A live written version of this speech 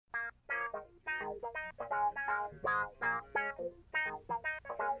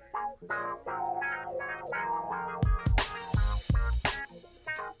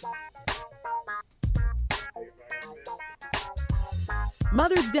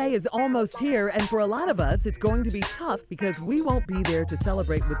Mother's Day is almost here, and for a lot of us, it's going to be tough because we won't be there to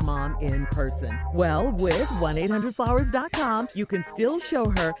celebrate with Mom in person. Well, with 1-800-Flowers.com, you can still show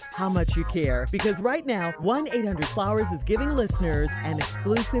her how much you care. Because right now, 1-800-Flowers is giving listeners an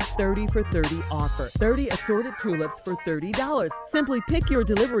exclusive 30 for 30 offer. 30 assorted tulips for $30. Simply pick your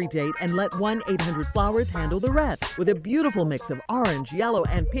delivery date and let 1-800-Flowers handle the rest. With a beautiful mix of orange, yellow,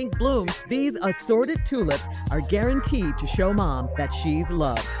 and pink blooms, these assorted tulips are guaranteed to show Mom that she's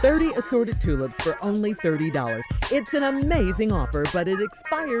loved. 30 assorted tulips for only $30. It's an amazing offer, but it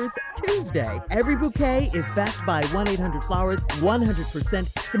expires Tuesday. Every bouquet is backed by 1-800-Flowers 100%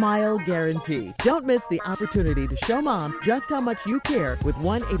 smile guarantee. Don't miss the opportunity to show Mom just how much you care with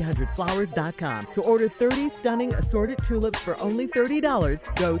 1-800-Flowers.com. To order 30 stunning assorted tulips for only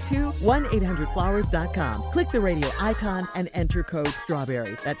 $30, go to 1-800-Flowers.com. Click the radio icon and enter code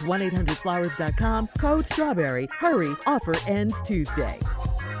STRAWBERRY. That's 1-800-Flowers.com, code STRAWBERRY. Hurry, offer ends Tuesday.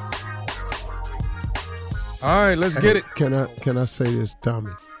 All right, let's get it. Can I say this,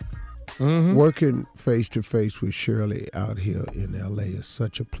 Tommy? Mm-hmm. Working face to face with Shirley out here in LA is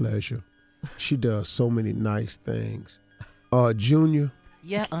such a pleasure. She does so many nice things. Junior.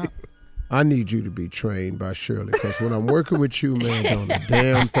 Yeah. I need you to be trained by Shirley, because when I'm working with you, man, don't a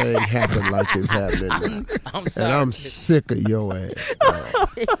damn thing happen like it's happening now. I'm sorry. And I'm sick of your ass.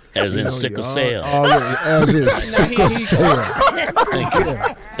 As in sickle cell. As in sickle cell.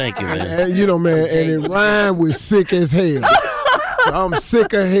 Thank you, man. And, you know, man, and it rhymes with sick as hell. So I'm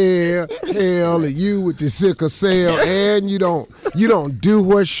sick of hell, and you with the sickle cell, and you don't do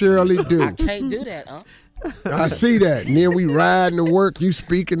what Shirley do. I can't do that, huh? I see that. And then we riding to work, you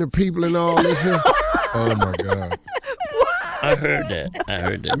speaking to people and all this here. Oh, my God. I heard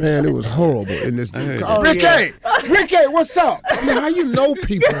that. Man, it was horrible in this dude. Oh, Ricky, yeah. Ricky, what's up? I mean, how you know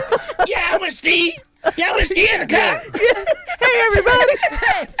people? Yeah, I'm with Steve. Yeah, we're still in the car. Hey, everybody.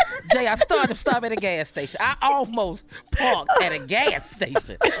 Hey, Jay, I started to stop at a gas station. I almost parked at a gas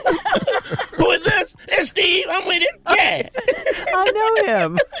station. Who is this? It's Steve. I'm with him. Yeah. I know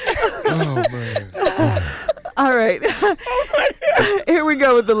him. Oh, man. All right. Here we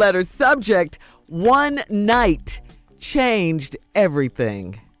go with the letter. Subject: one night changed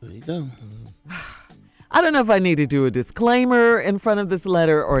everything. There you go. I don't know if I need to do a disclaimer in front of this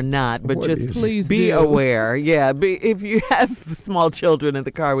letter or not, but just please be aware. Yeah, if you have small children in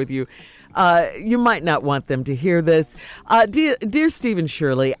the car with you, you might not want them to hear this. Dear Stephen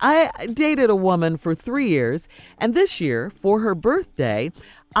Shirley, I dated a woman for 3 years, and this year, for her birthday,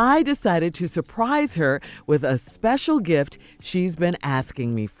 I decided to surprise her with a special gift she's been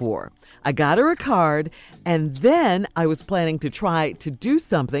asking me for. I got her a card, and then I was planning to try to do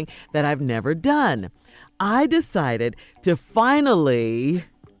something that I've never done. I decided to finally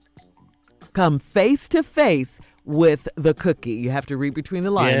come face to face with the cookie. You have to read between the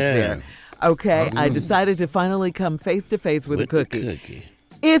lines there. Okay, I decided to finally come face to face with a cookie.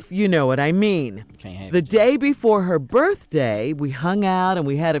 If you know what I mean. The day before her birthday, we hung out and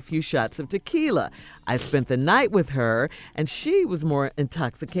we had a few shots of tequila. I spent the night with her, and she was more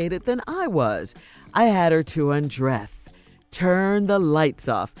intoxicated than I was. I had her to undress, turn the lights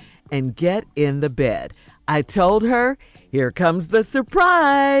off, and get in the bed. I told her, here comes the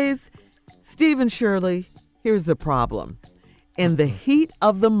surprise. Stephen Shirley, here's the problem. In the heat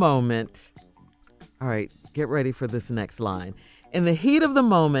of the moment, all right, get ready for this next line. In the heat of the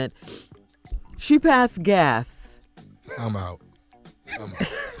moment, she passed gas. I'm out.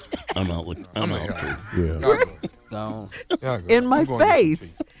 I'm out too. Yeah. Gone. In my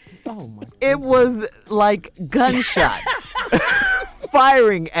face. Oh, my. It was like gunshots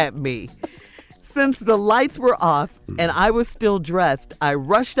firing at me. Since the lights were off and I was still dressed, I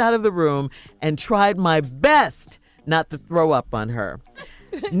rushed out of the room and tried my best not to throw up on her.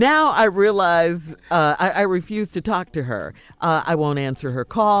 Now I realize I refuse to talk to her. I won't answer her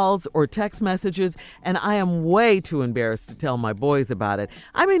calls or text messages, and I am way too embarrassed to tell my boys about it.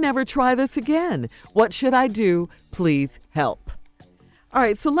 I may never try this again. What should I do? Please help. All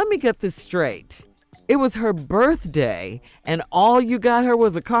right, so let me get this straight. It was her birthday, and all you got her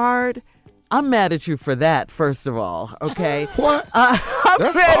was a card? I'm mad at you for that, first of all, okay? What? I'm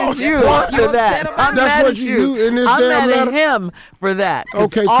That's mad all. at you What? for You that. upset about I'm it? That's mad what at you in this I'm damn mad letter? at him for that. 'cause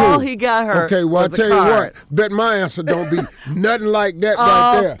Okay, all cool. he got her Okay, well, I was tell a you card. what. Bet my answer don't be nothing like that All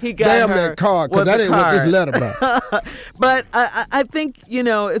right there. he got Damn her that card, because was that a ain't what this card. letter about. But I think,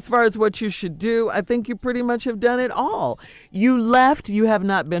 as far as what you should do, I think you pretty much have done it all. You left. You have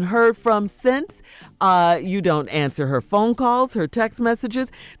not been heard from since. You don't answer her phone calls, her text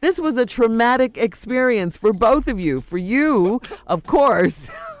messages. This was a traumatic experience for both of you. For you, of course.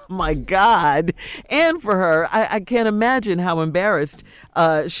 My God. And for her, I can't imagine how embarrassed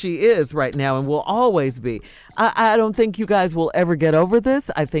she is right now and will always be. I don't think you guys will ever get over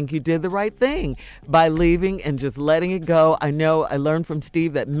this. I think you did the right thing by leaving and just letting it go. I know I learned from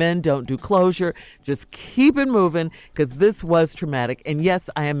Steve that men don't do closure. Just keep it moving because this was traumatic. And yes,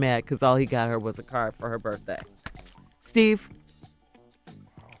 I am mad because all he got her was a card for her birthday. Steve?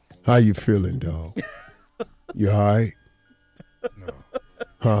 How you feeling, dog? You all right? No.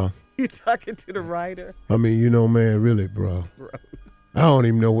 Huh? You talking to the writer? I mean, man, really, bro. I don't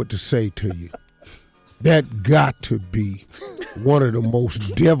even know what to say to you. That got to be one of the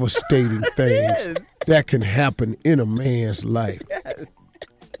most devastating things that can happen in a man's life. Yes.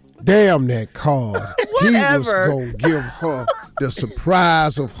 Damn that card. He was Whatever. going to give her the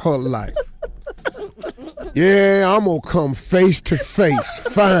surprise of her life. Yeah, I'm going to come face to face,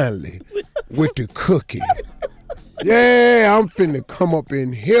 finally, with the cookie. Yeah, I'm finna come up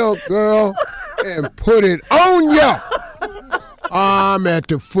in here, girl, and put it on ya. I'm at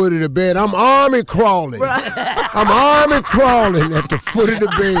the foot of the bed. I'm army crawling. I'm army crawling at the foot of the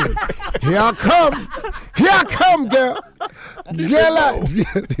bed. Here I come, girl.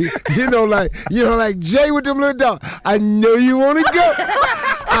 Girl, like Jay with them little dogs. I know you want to go.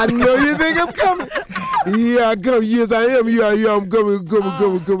 I know you think I'm coming. Yeah, I come. Yes, I am. Yeah, I'm coming. I'm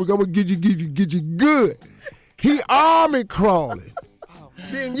gonna get you good. He army crawling.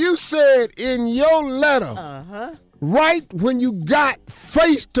 Then you said in your letter, right when you got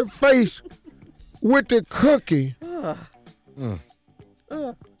face to face with the cookie,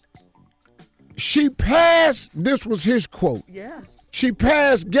 she passed, this was his quote, Yeah. she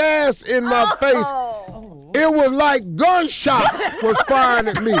passed gas in my face. It was like gunshot was firing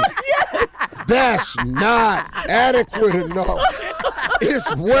at me. That's not adequate enough.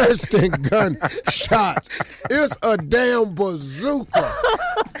 It's worse than gunshots. It's a damn bazooka.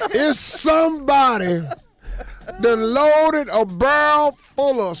 It's somebody done loaded a barrel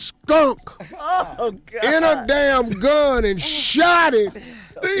full of skunk Oh, God. in a damn gun and shot it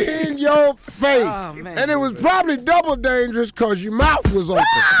in your face. Oh, man. And it was probably double dangerous because your mouth was open.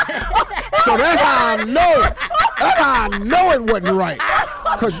 So that's how I know it. That's how I know it wasn't right.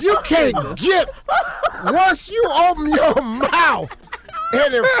 Because you can't get, once you open your mouth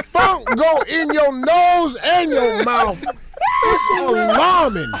and the funk go in your nose and your mouth, it's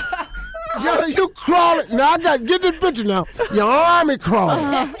alarming. You crawling. Now I got to get this picture now. Your army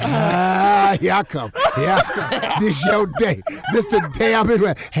crawling. Here I come. Here I come. This your day. This the day I've been.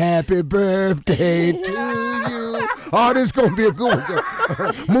 Happy birthday to you. Oh, this gonna be a good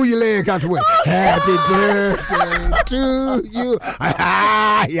one. Move your leg out the way. Happy birthday to you.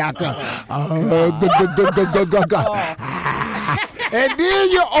 Here I come. And then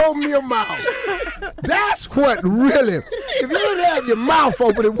you open your mouth. That's what really, if you didn't have your mouth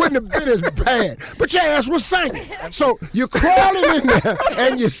open, it wouldn't have been as bad. But your ass was singing. So you're crawling in there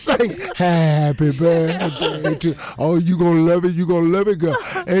and you're singing, happy birthday to, oh, you gonna love it, girl.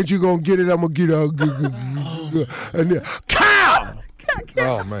 Ain't you gonna get it? I'm gonna get it. And then, cow!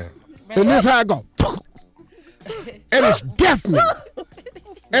 Oh, man. And this how I go. And it's deafening.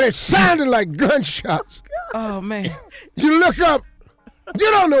 And it sounded like gunshots. Oh, man. You look up,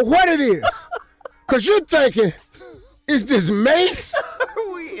 you don't know what it is. Because you're thinking, is this mace?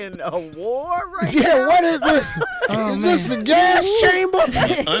 Are we in a war right Yeah, now? what is this? Is this a gas chamber?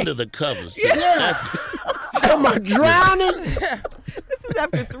 Under the covers. Yeah. Am I drowning? This is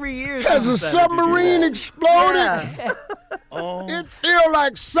after 3 years. Has a submarine exploded? Yeah. It feel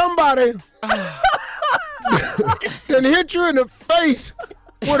like somebody then hit you in the face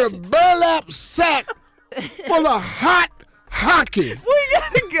with a burlap sack full of hot hockey. We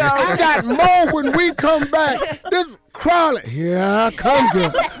gotta go. I got more when we come back. This crawling. Here I come,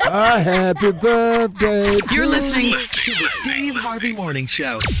 girl. A happy birthday. You're to listening you. to the Steve Harvey Morning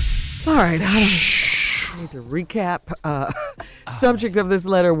Show. All right. I need to recap. Subject of this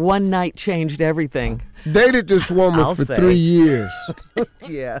letter: one night changed everything. Dated this woman I'll for say. 3 years.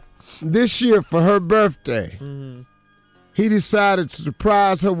 Yeah. This year, for her birthday, he decided to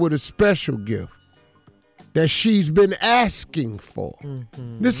surprise her with a special gift. that she's been asking for.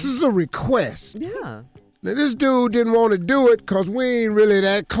 This is a request. Yeah. Now, this dude didn't want to do it because we ain't really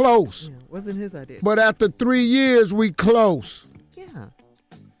that close. Yeah. Wasn't his idea. But after 3 years, we close. Yeah.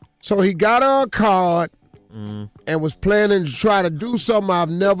 So he got her a card and was planning to try to do something I've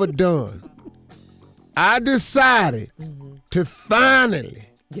never done. I decided to finally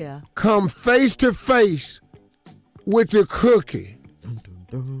come face to face with the cookie.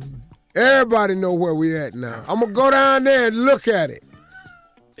 Everybody know where we at now. I'm going to go down there and look at it.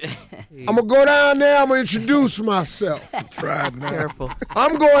 I'm going to go down there. I'm going to introduce myself. Try it now. Careful.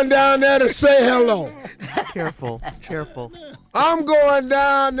 I'm going down there to say hello. Careful. Careful. I'm going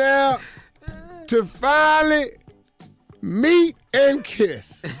down there to finally meet and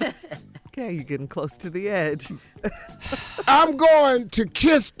kiss. Okay, you're getting close to the edge. I'm going to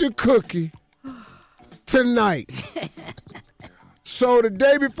kiss the cookie tonight. So the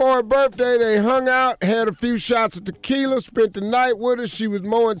day before her birthday, they hung out, had a few shots of tequila, spent the night with her. She was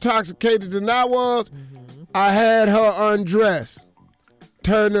more intoxicated than I was. I had her undress.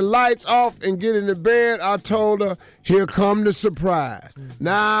 Turn the lights off and get into bed. I told her, here come the surprise.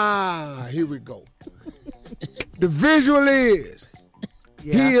 Nah, here we go. The visual is,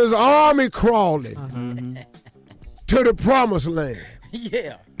 he is army crawling to the promised land.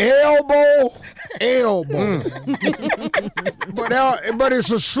 Yeah. Elbow. But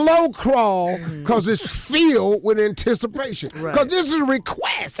it's a slow crawl because it's filled with anticipation. Because this is a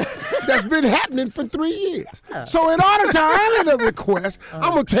request that's been happening for 3 years. So in order to honor the request,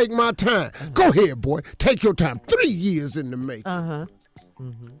 I'm going to take my time. Go ahead, boy. Take your time. 3 years in the making.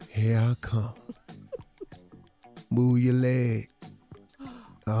 Here I come. Move your leg.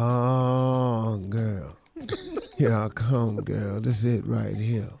 Oh, girl. Here I come, girl. This is it right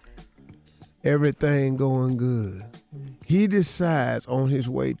here. Everything going good. He decides on his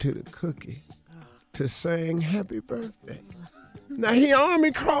way to the cookie to sing happy birthday. Now he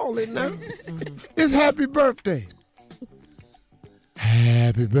army crawling now. It's happy birthday.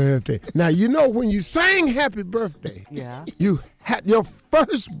 Happy birthday. Now you know when you sing happy birthday, your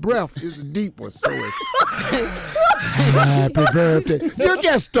first breath is a deep one, so it's happy birthday. You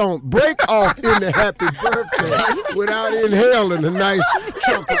just don't break off into happy birthday without inhaling a nice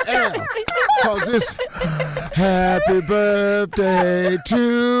chunk of air. Because it's happy birthday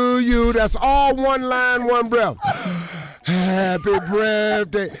to you. That's all one line, one breath. Happy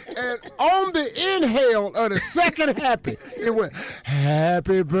birthday. And on the inhale of the second happy, it went,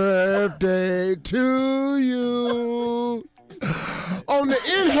 happy birthday to you. On the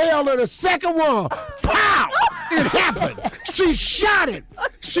inhale of the second one, pow! It happened. She shot it.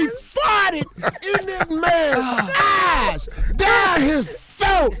 She fired it in that man's eyes, down his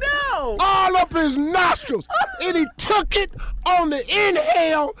throat, all up his nostrils. And he took it on the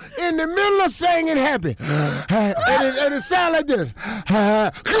inhale in the middle of singing happy. And it sounded like this.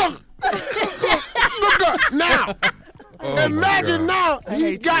 Look up now. Imagine now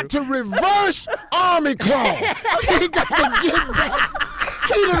he's got to reverse army crawl. He got to get back.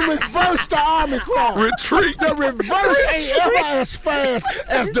 He done reversed the army crawl. Retreat. The reverse ain't ever as fast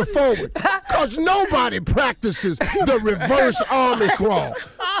as the forward. Because nobody practices the reverse army crawl.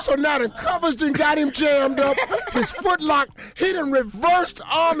 So now the covers done got him jammed up. His foot locked. He done reversed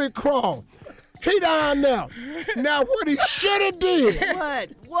army crawl. He down now. Now what he should have did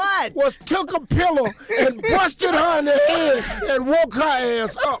was took a pillow and busted her in the head and woke her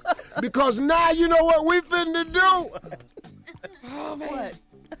ass up. Because now you know what we finna do? Oh, man.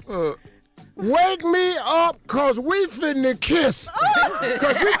 Wake me up because we finna kiss.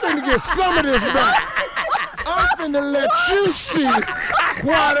 Because we finna get some of this back. I'm finna let you see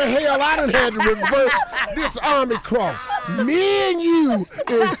why the hell I done had to reverse this army crawl. Me and you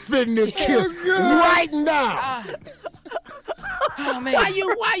is finna kiss right now. Oh, man. Why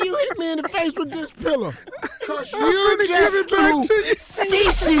you hit me in the face with this pillow? Because you just threw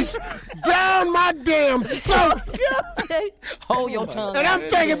feces down my damn throat. Hold your tongue. And I'm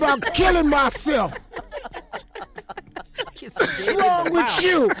thinking about killing myself. What's wrong with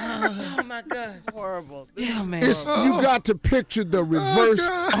you? Oh, my God. Horrible. Yeah, man. You got to picture the reverse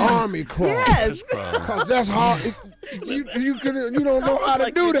army crawl. Yes. Because that's hard. You don't know how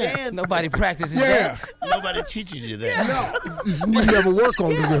to do that. Nobody practices Yeah. that. Nobody teaches you that. You never work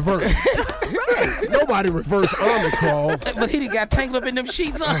on the reverse. Nobody reverse army crawl. But he done got tangled up in them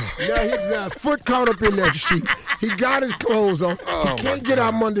sheets. Now he's got his foot caught up in that sheet. He got his clothes on. He can't get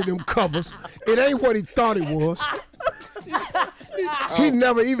out from under them covers. It ain't what he thought it was. He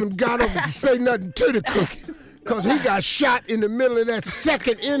never even got up to say nothing to the cookie. Because he got shot in the middle of that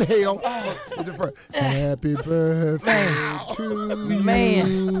second inhale. With the first, happy birthday to you.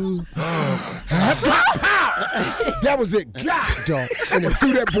 Man. Pow! That was it. God, dog. And they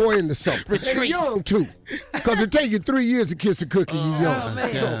threw that boy into something. Retreat. Young, too. Because it take you 3 years to kiss a cookie. You young.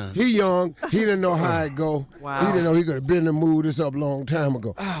 So he young. He didn't know how it go. Wow. He didn't know he could have been in the mood this up a long time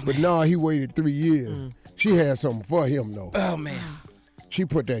ago. But no, he waited 3 years. She had something for him, though. Oh, man. She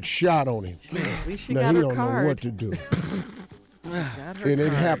put that shot on him. At least she Now got he her don't card. know what to do. Got her And it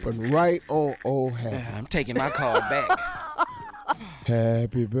card. happened right on old Happy. I'm taking my card back.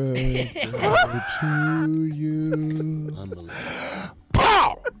 Happy birthday to you. Unbelievable.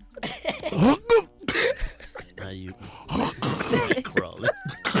 Pow! Now you crawling.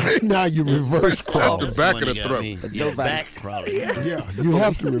 Now you reverse crawl. The back of the Got throat. me. Your back crawling. Yeah, you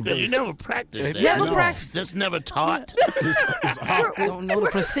have to Because you reverse. never practiced that. Never No. practiced. Just never taught. Don't know the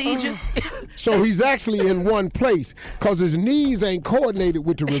procedure. So he's actually in one place because his knees ain't coordinated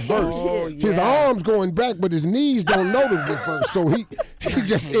with the reverse. His arms going back, but his knees don't know the reverse. So he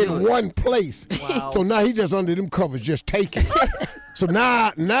just in one place. Wow. So now he just under them covers, just taking. So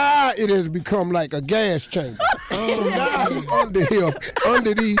now it has become like a gas chamber. So now he's under here,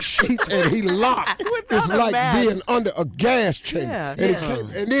 under these sheets, and he locked. It's a like mask. being under a gas chamber. Yeah. And, it came,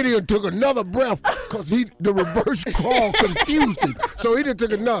 and then he took another breath because the reverse crawl confused him. So he just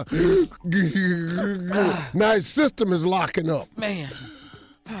took another. Now his system is locking up. Man.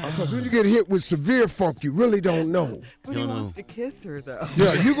 Because when you get hit with severe funk, you really don't know. But he wants to kiss her, though.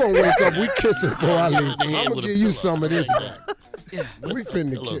 Yeah, you gonna wake up. We kissing before I leave. The hand I'm gonna with a give you pillow. some of this. Yeah. We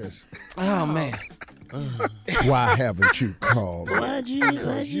finna Pillow. kiss. Oh, man. Why haven't you called? Why'd you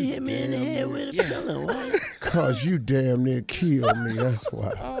hit me in the head with a pillow? Why? Cause you damn near killed me. That's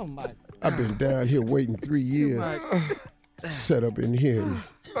why. Oh, my. I've been down here waiting 3 years. Set up in here. And,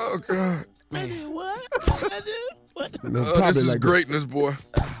 Oh, God. I did what? I did what? no, Oh, probably this is like greatness, boy.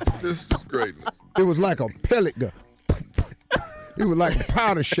 This is greatness. it was like a pellet gun. It was like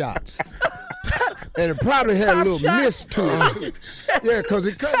powder shots. And it probably had a little mist to it. Yeah, because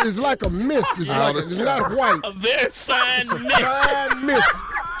it's like a mist. It's not white. A very fine mix. Fine mist.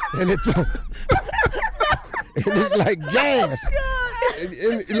 And it's like gas.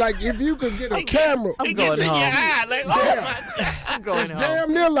 And like if you could get a camera, It gets in your eye. Like, oh, my God. I'm going it's home.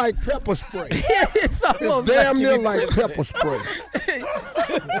 damn near like pepper spray. It's almost It's damn near like like pepper spray.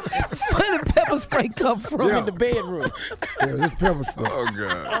 where did pepper spray come from Yeah. in the bedroom? Yeah, it's pepper spray. Oh,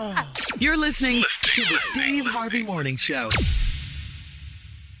 God. You're listening to the Steve Harvey Morning Show.